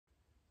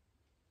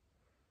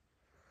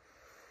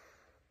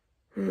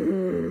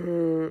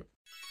Good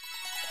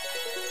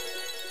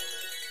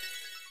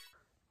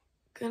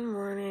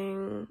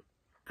morning.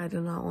 I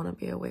do not want to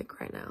be awake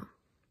right now,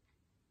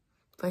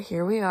 but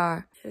here we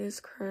are. It is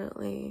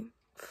currently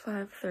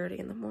 5:30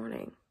 in the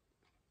morning,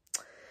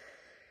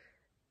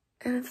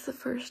 and it's the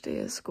first day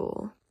of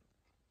school.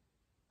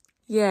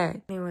 Yeah.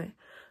 Anyway,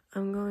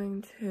 I'm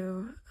going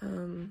to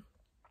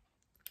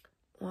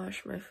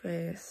wash my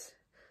face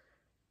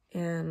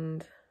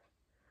and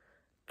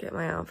get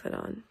my outfit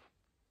on.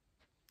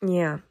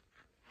 Yeah.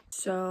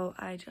 So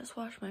I just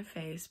washed my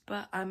face,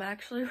 but I'm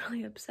actually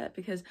really upset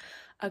because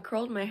I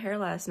curled my hair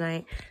last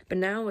night, but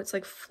now it's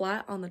like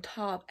flat on the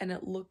top and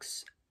it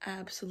looks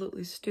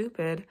absolutely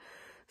stupid.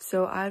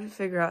 So I had to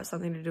figure out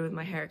something to do with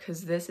my hair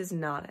because this is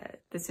not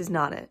it. This is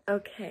not it.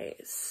 Okay,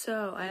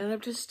 so I ended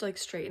up just like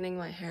straightening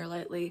my hair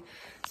lightly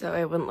so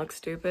it wouldn't look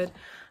stupid.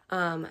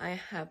 I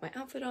have my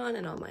outfit on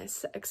and all my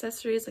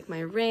accessories, like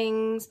my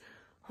rings.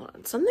 Hold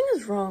on, something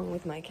is wrong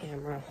with my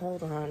camera.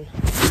 Hold on.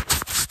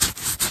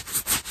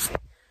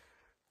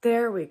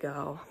 There we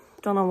go.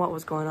 Don't know what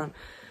was going on.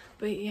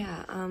 But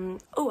yeah,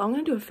 oh, I'm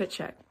gonna do a fit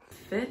check.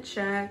 Fit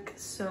check,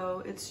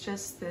 so it's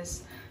just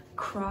this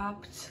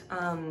cropped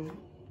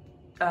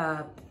tank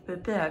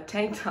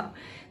top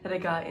that I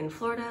got in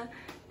Florida.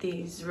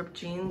 These ripped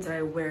jeans that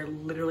I wear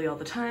literally all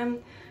the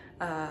time.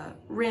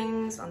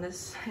 Rings on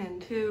this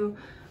hand too.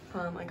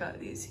 I got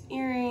these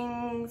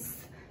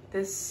earrings,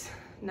 this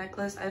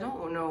necklace. I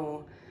don't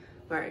know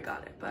where I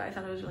got it, but I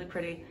thought it was really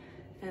pretty.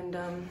 And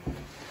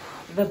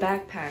the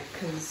backpack,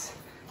 cause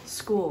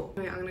school.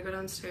 Okay, I'm gonna go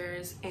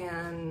downstairs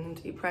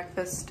and eat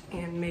breakfast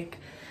and make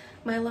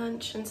my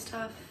lunch and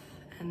stuff.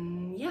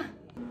 And yeah,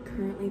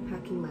 currently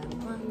packing my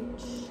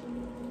lunch.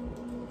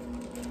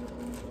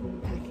 I'm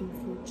packing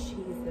some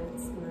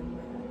Cheez-Its and then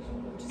my lunch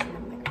is in the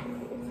microwave.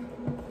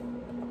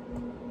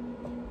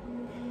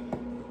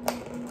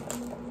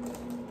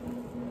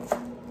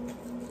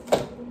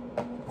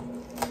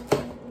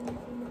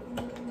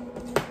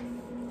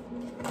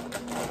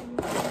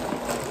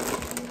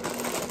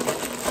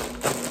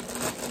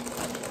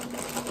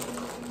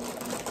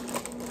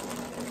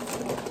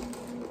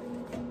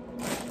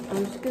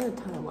 I'm just gonna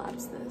time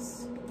lapse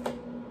this.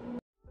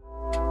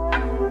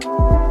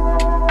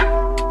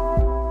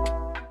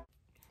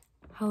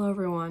 Hello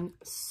everyone.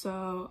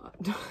 So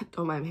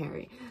don't mind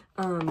Harry.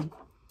 So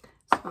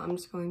I'm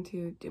just going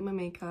to do my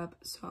makeup.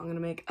 So I'm gonna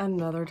make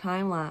another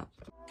time lapse.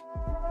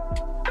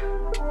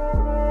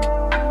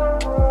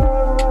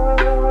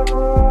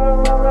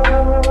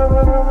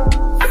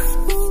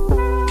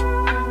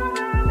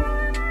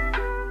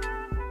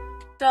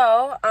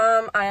 So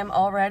I am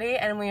all ready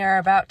and we are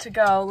about to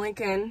go.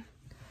 Lincoln,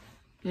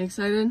 you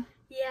excited?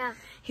 Yeah.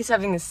 He's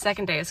having the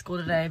second day of school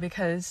today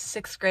because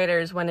 6th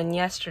graders went in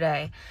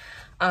yesterday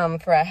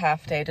for a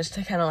half day just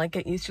to kind of like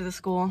get used to the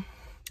school.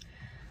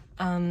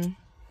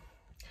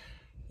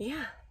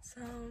 Yeah,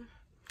 so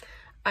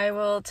I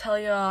will tell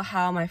you all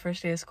how my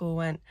first day of school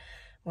went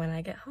when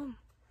I get home.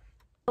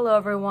 Hello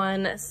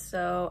everyone.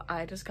 So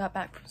I just got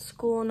back from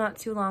school not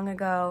too long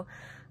ago.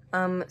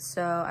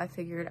 So I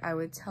figured I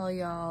would tell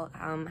y'all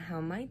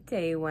how my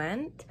day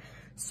went.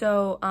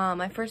 So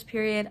my first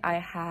period I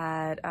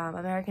had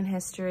American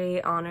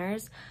History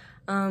honors.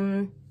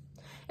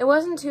 It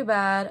wasn't too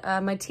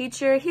bad. My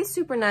teacher, he's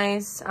super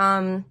nice.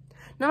 Not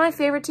my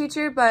favorite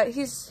teacher, but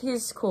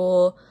he's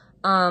cool.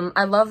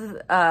 I love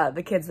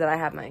the kids that I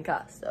have in my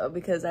class though,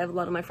 because I have a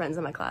lot of my friends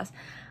in my class.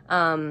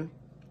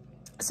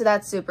 So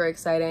that's super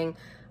exciting.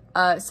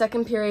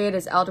 Second period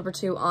is Algebra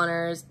 2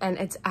 honors, and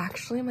it's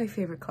actually my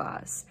favorite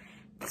class.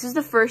 This is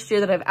the first year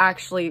that I've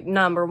actually,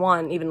 number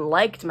one, even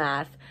liked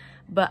math,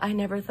 but I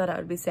never thought I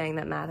would be saying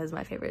that math is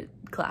my favorite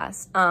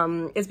class.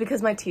 It's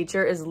because my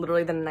teacher is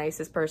literally the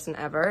nicest person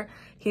ever.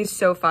 He's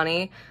so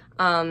funny.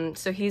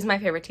 So he's my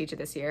favorite teacher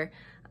this year.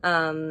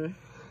 And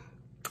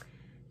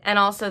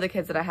also the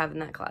kids that I have in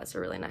that class are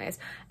really nice.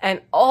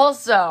 And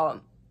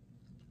also,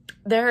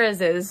 there is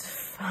this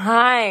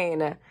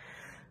fine,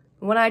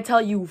 when I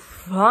tell you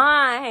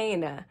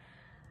fine,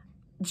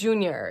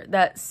 junior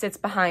that sits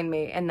behind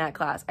me in that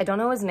class. I don't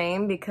know his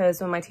name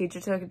because when my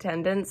teacher took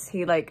attendance,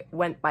 he like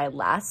went by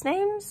last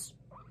names.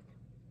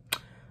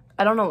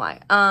 I don't know why.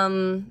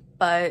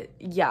 But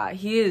yeah,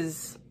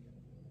 he's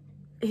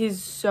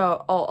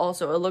so,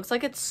 also it looks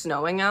like it's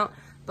snowing out,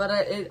 but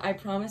I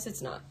promise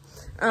it's not.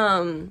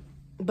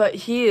 But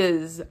he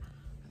is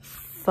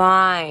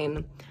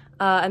fine.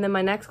 And then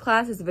my next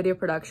class is video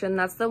production.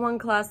 That's the one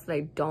class that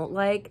I don't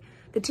like.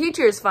 The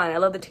teacher is fine. I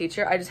love the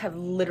teacher. I just have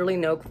literally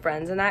no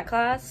friends in that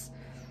class.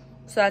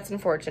 So that's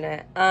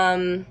unfortunate.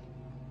 And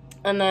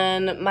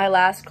then my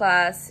last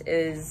class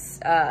is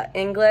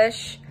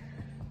English.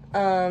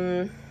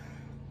 Yeah,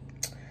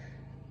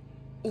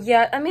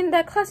 I mean,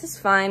 that class is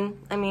fine.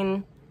 I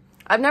mean,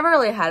 I've never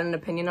really had an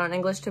opinion on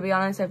English, to be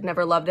honest. I've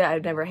never loved it.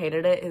 I've never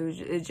hated it.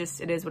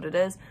 It is what it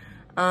is.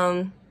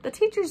 The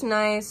teacher's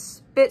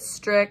nice, bit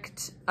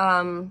strict.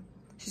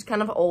 She's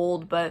kind of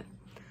old, but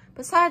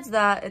besides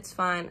that, it's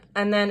fine.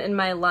 And then in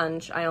my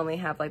lunch, I only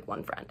have like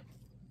one friend,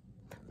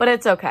 but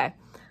it's okay.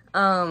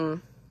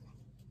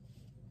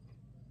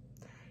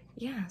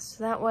 yeah,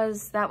 so that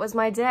was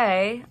my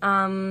day.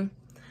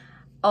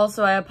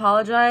 Also, I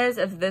apologize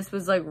if this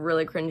was like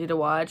really cringy to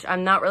watch.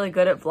 I'm not really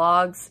good at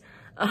vlogs,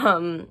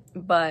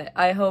 but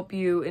I hope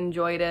you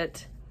enjoyed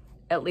it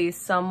at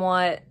least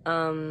somewhat.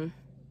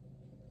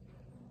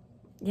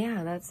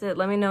 Yeah, that's it.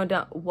 Let me know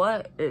down.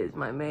 What is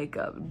my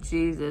makeup?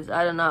 Jesus,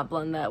 I did not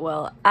blend that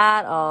well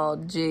at all.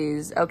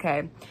 Jeez.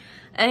 Okay.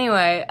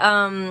 Anyway,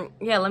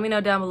 yeah, let me know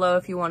down below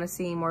if you want to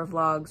see more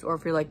vlogs, or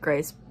if you're like,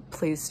 Grace,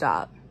 please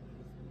stop.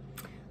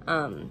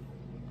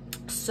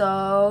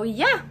 So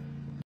yeah.